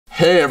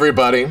Hey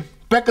everybody,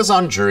 Becca's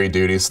on jury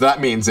duty, so that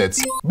means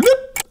it's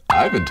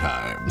Ivan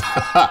time.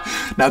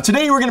 Now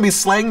today we're going to be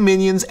slaying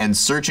minions and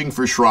searching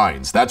for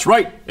shrines. That's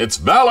right, it's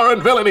Valor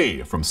and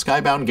Villainy from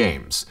Skybound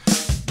Games.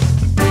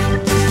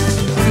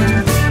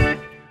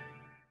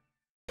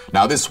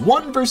 Now this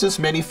one versus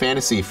many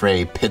fantasy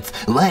fray pits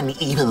one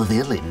evil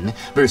villain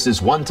versus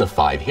 1 to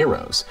 5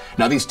 heroes.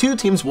 Now these two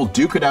teams will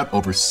duke it out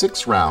over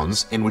 6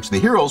 rounds in which the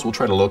heroes will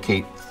try to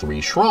locate 3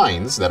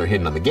 shrines that are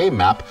hidden on the game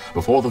map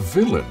before the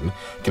villain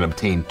can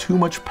obtain too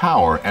much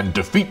power and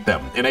defeat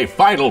them in a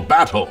final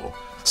battle.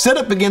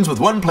 Setup begins with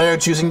one player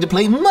choosing to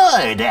play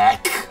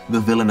Mordak,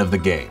 the villain of the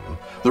game.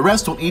 The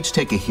rest will each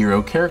take a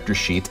hero character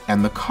sheet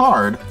and the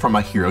card from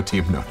a hero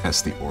team known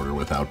as the Order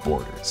Without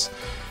Borders.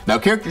 Now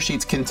character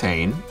sheets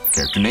contain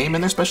character name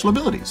and their special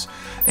abilities,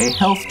 a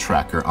health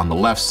tracker on the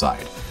left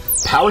side,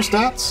 power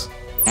stats,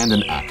 and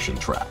an action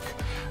track.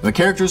 The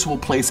characters will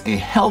place a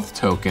health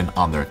token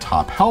on their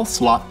top health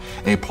slot,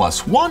 a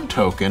 +1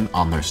 token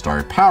on their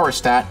star power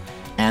stat,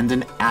 and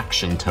an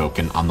action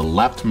token on the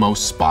leftmost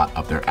spot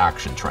of their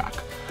action track.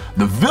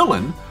 The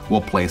villain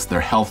will place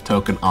their health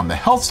token on the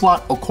health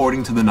slot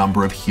according to the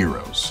number of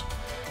heroes.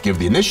 Give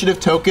the initiative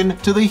token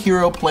to the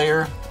hero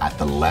player at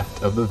the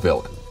left of the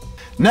villain.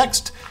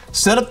 Next,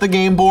 set up the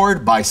game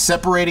board by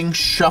separating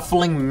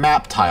shuffling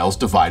map tiles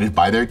divided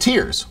by their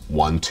tiers,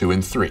 1, 2,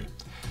 and 3.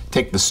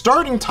 Take the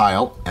starting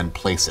tile and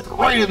place it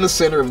right in the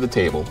center of the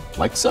table,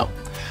 like so.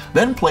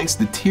 Then place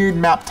the tiered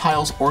map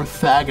tiles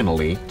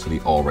orthogonally to the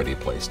already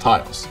placed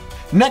tiles.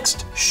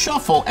 Next,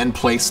 shuffle and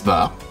place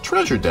the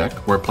treasure deck,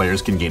 where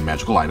players can gain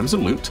magical items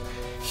and loot,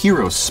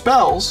 hero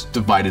spells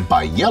divided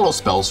by yellow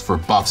spells for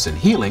buffs and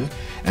healing,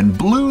 and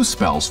blue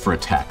spells for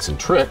attacks and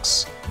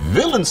tricks,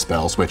 villain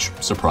spells, which,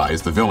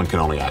 surprise, the villain can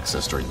only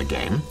access during the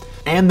game,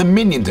 and the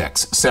minion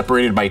decks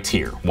separated by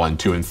tier, 1,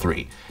 2, and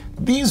 3.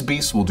 These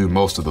beasts will do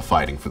most of the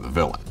fighting for the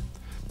villain.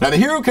 Now the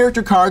hero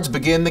character cards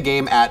begin the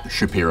game at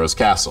Shapiro's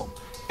Castle.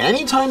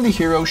 Anytime the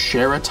heroes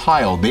share a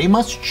tile, they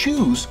must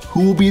choose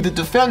who will be the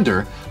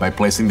defender by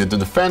placing the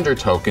defender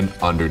token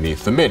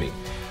underneath the mini.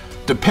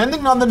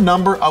 Depending on the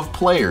number of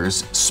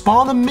players,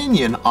 spawn a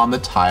minion on the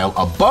tile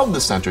above the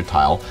center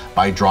tile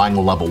by drawing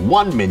level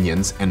 1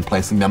 minions and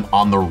placing them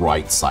on the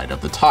right side of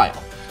the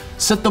tile.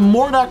 Set the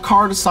Mordak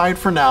card aside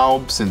for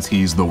now, since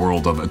he's the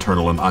world of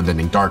eternal and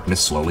unending darkness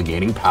slowly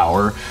gaining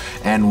power,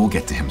 and we'll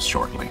get to him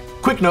shortly.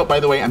 Quick note, by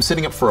the way, I'm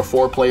setting up for a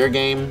 4-player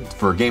game.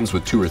 For games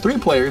with 2 or 3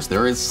 players,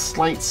 there is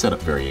slight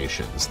setup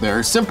variations.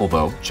 They're simple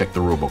though, check the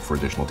rulebook for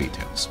additional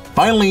details.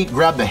 Finally,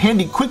 grab the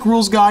handy quick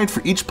rules guide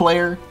for each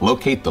player,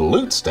 locate the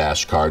loot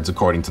stash cards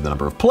according to the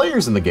number of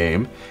players in the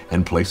game,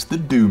 and place the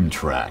Doom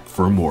track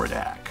for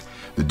Mordak.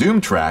 The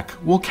Doom track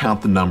will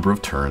count the number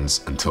of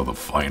turns until the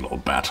final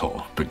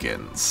battle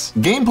begins.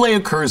 Gameplay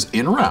occurs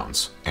in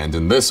rounds, and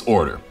in this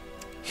order: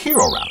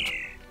 Hero round,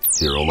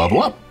 Hero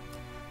level up,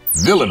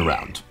 Villain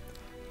round,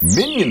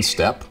 Minion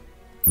step,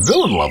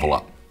 Villain level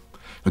up.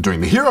 Now,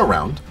 during the hero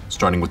round,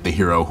 starting with the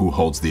hero who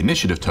holds the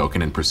initiative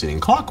token and proceeding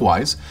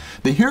clockwise,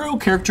 the hero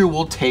character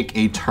will take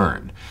a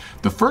turn.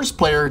 The first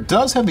player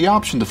does have the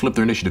option to flip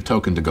their initiative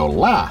token to go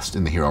last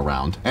in the hero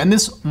round, and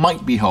this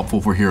might be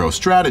helpful for hero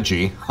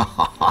strategy,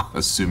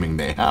 assuming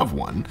they have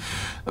one,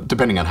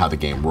 depending on how the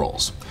game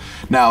rolls.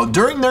 Now,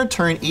 during their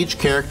turn, each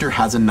character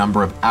has a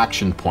number of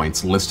action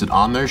points listed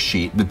on their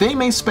sheet that they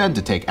may spend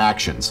to take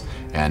actions,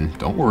 and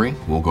don't worry,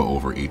 we'll go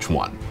over each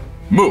one.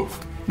 Move.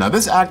 Now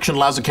this action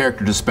allows a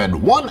character to spend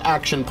 1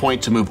 action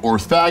point to move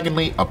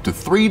orthogonally up to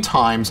 3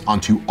 times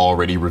onto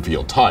already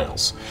revealed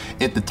tiles.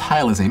 If the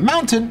tile is a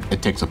mountain,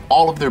 it takes up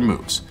all of their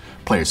moves.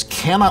 Players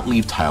cannot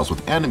leave tiles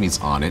with enemies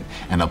on it,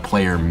 and a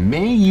player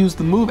may use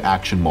the move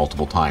action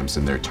multiple times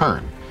in their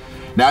turn.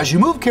 Now as you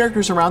move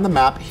characters around the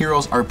map,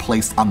 heroes are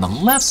placed on the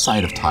left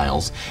side of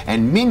tiles,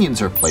 and minions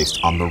are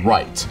placed on the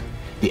right.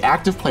 The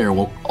active player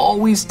will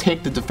always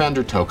take the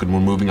defender token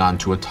when moving on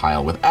to a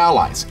tile with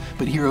allies,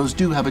 but heroes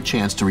do have a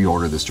chance to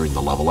reorder this during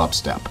the level up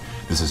step.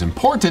 This is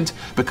important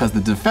because the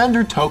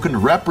defender token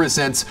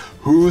represents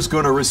who's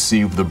going to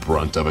receive the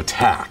brunt of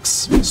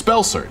attacks.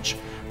 Spell Surge.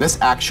 This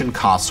action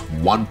costs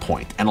 1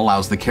 point and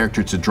allows the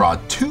character to draw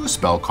 2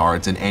 spell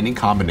cards in any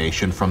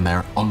combination from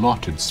their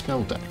allotted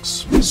spell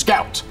decks.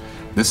 Scout.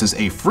 This is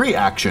a free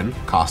action,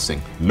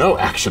 costing no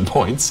action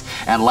points,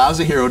 and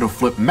allows a hero to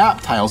flip map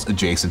tiles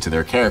adjacent to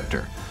their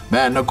character.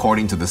 Then,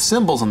 according to the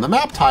symbols on the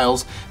map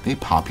tiles, they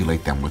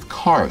populate them with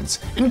cards,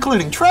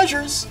 including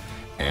treasures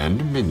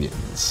and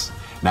minions.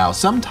 Now,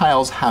 some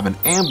tiles have an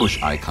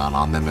ambush icon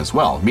on them as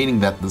well, meaning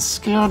that the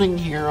scouting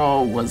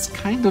hero was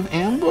kind of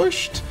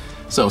ambushed.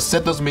 So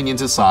set those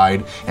minions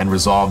aside and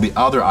resolve the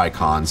other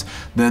icons,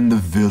 then the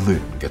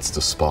villain gets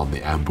to spawn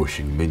the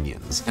ambushing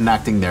minions,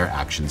 enacting their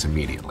actions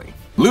immediately.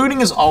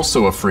 Looting is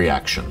also a free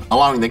action,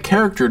 allowing the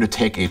character to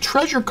take a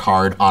treasure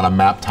card on a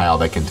map tile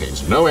that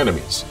contains no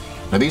enemies.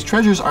 Now these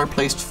treasures are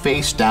placed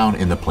face down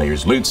in the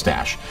player's loot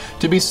stash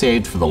to be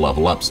saved for the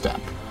level up step.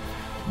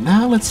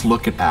 Now let's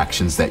look at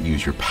actions that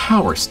use your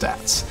power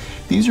stats.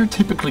 These are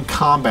typically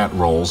combat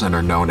rolls and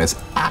are known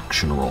as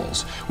action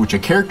rolls, which a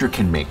character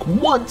can make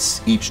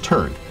once each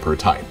turn per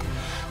type.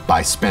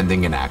 by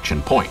spending an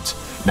action point.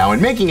 Now,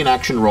 in making an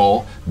action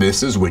roll,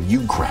 this is when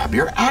you grab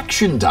your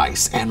action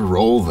dice and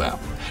roll them.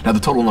 Now, the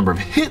total number of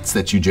hits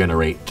that you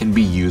generate can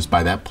be used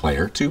by that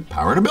player to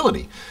power an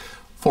ability.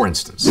 For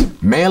instance,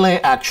 melee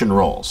action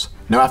rolls.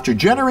 Now, after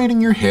generating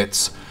your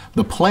hits,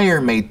 the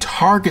player may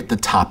target the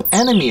top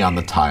enemy on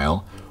the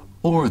tile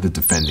or the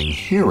defending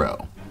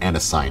hero and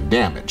assign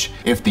damage.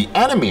 If the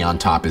enemy on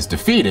top is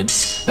defeated,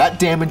 that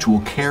damage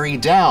will carry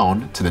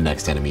down to the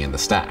next enemy in the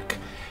stack.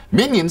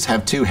 Minions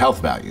have two health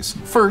values.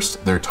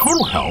 First, their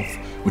total health,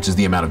 which is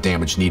the amount of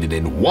damage needed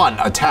in one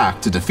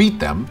attack to defeat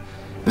them.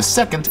 The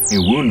second, a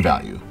wound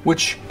value,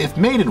 which, if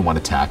made in one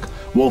attack,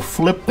 will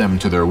flip them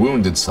to their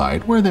wounded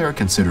side where they are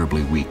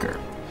considerably weaker.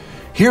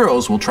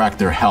 Heroes will track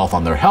their health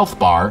on their health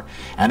bar,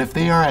 and if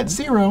they are at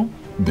 0,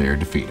 they're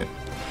defeated.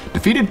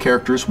 Defeated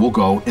characters will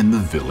go in the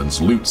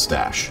villain's loot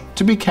stash,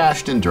 to be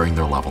cashed in during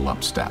their level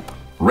up step.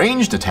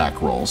 Ranged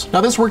attack rolls. Now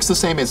this works the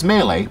same as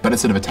melee, but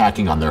instead of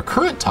attacking on their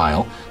current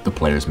tile, the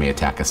players may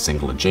attack a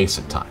single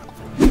adjacent tile.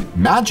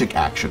 Magic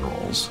action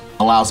rolls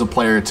allows a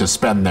player to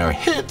spend their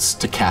hits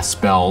to cast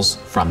spells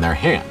from their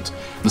hand.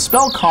 The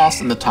spell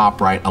cost in the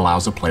top right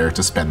allows a player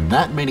to spend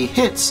that many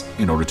hits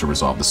in order to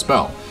resolve the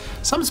spell.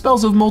 Some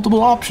spells have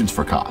multiple options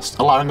for cost,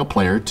 allowing a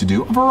player to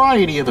do a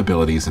variety of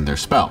abilities in their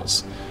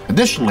spells.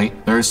 Additionally,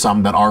 there are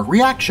some that are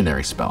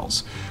reactionary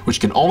spells, which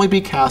can only be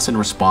cast in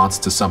response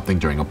to something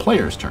during a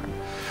player's turn.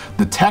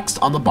 The text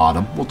on the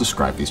bottom will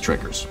describe these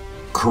triggers.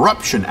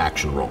 Corruption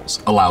action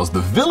rolls allows the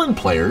villain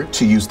player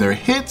to use their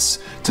hits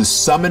to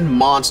summon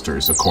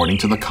monsters according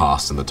to the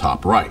cost in the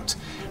top right.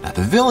 Now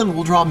the villain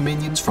will draw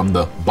minions from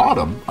the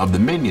bottom of the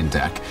minion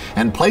deck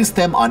and place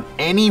them on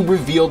any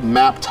revealed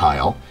map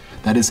tile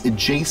that is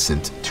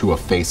adjacent to a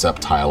face-up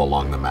tile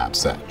along the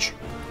map's edge,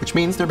 which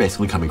means they're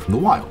basically coming from the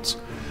wilds.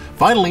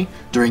 Finally,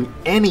 during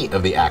any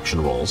of the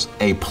action rolls,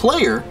 a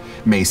player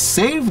may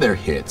save their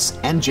hits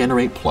and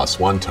generate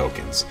 +1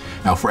 tokens.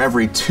 Now for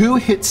every 2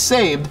 hits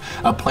saved,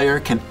 a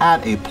player can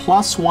add a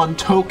 +1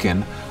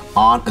 token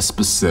on a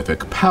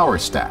specific power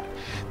stat.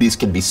 These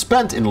can be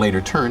spent in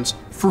later turns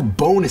for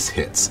bonus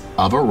hits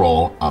of a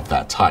roll of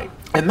that type.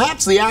 And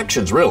that's the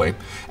actions, really.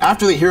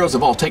 After the heroes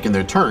have all taken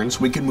their turns,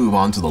 we can move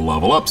on to the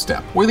level up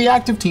step, where the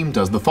active team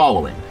does the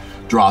following.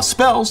 Draw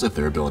spells if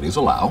their abilities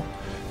allow,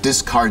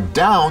 discard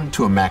down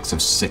to a max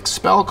of 6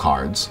 spell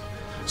cards,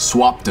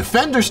 swap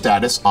defender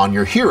status on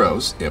your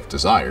heroes, if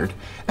desired,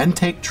 and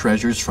take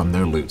treasures from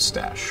their loot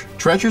stash.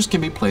 Treasures can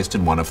be placed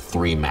in one of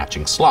 3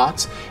 matching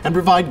slots and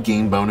provide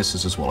game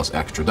bonuses as well as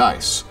extra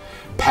dice.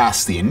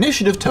 Pass the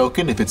initiative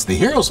token if it's the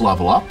hero's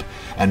level up,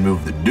 and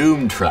move the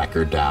doom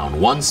tracker down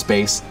 1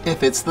 space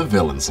if it's the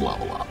villain's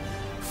level up.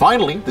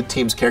 Finally, the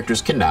team's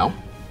characters can now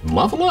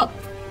level up.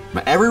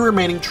 Now, every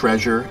remaining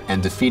treasure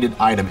and defeated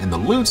item in the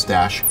loot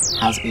stash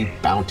has a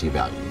bounty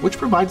value, which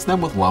provides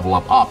them with level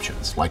up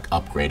options, like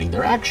upgrading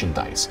their action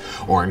dice,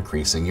 or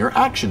increasing your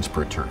actions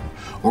per turn,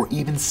 or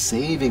even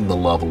saving the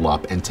level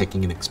up and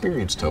taking an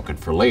experience token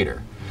for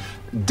later.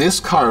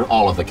 Discard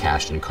all of the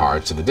cashed in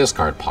cards to the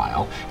discard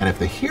pile, and if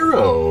the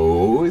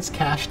hero is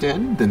cashed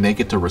in, then they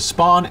get to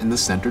respawn in the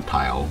center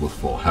tile with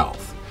full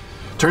health.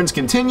 Turns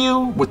continue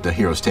with the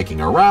heroes taking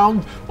a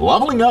round,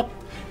 leveling up,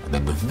 and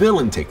then the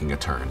villain taking a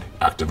turn,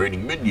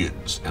 activating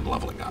minions and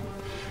leveling up.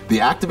 To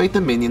activate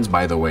the minions,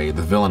 by the way,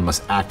 the villain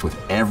must act with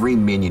every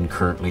minion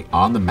currently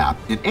on the map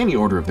in any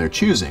order of their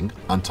choosing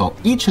until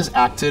each has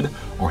acted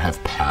or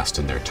have passed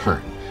in their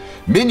turn.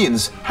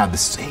 Minions have the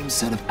same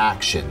set of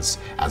actions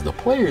as the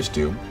players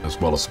do,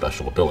 as well as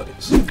special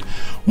abilities.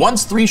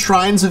 Once 3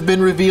 shrines have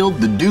been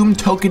revealed, the Doom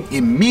token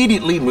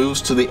immediately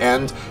moves to the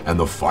end and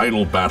the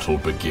final battle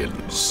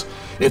begins.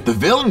 If the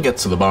villain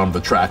gets to the bottom of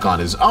the track on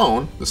his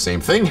own, the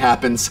same thing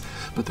happens,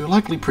 but they're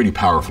likely pretty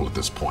powerful at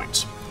this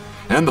point.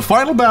 And the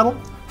final battle,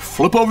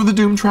 flip over the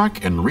Doom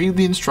track and read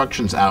the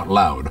instructions out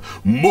loud.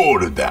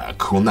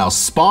 Mordak will now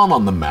spawn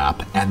on the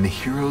map, and the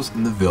heroes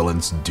and the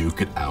villains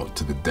duke it out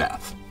to the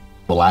death.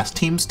 The last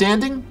team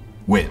standing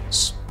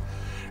wins.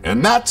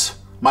 And that,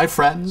 my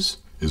friends,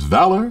 is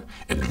Valor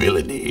and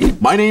Villainy.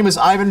 My name is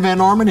Ivan Van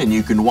Orman, and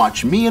you can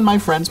watch me and my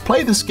friends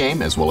play this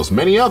game, as well as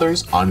many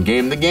others, on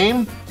Game the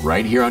Game,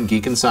 right here on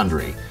Geek and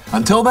Sundry.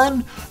 Until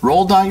then,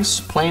 roll dice,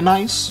 play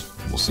nice,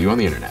 we'll see you on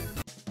the internet.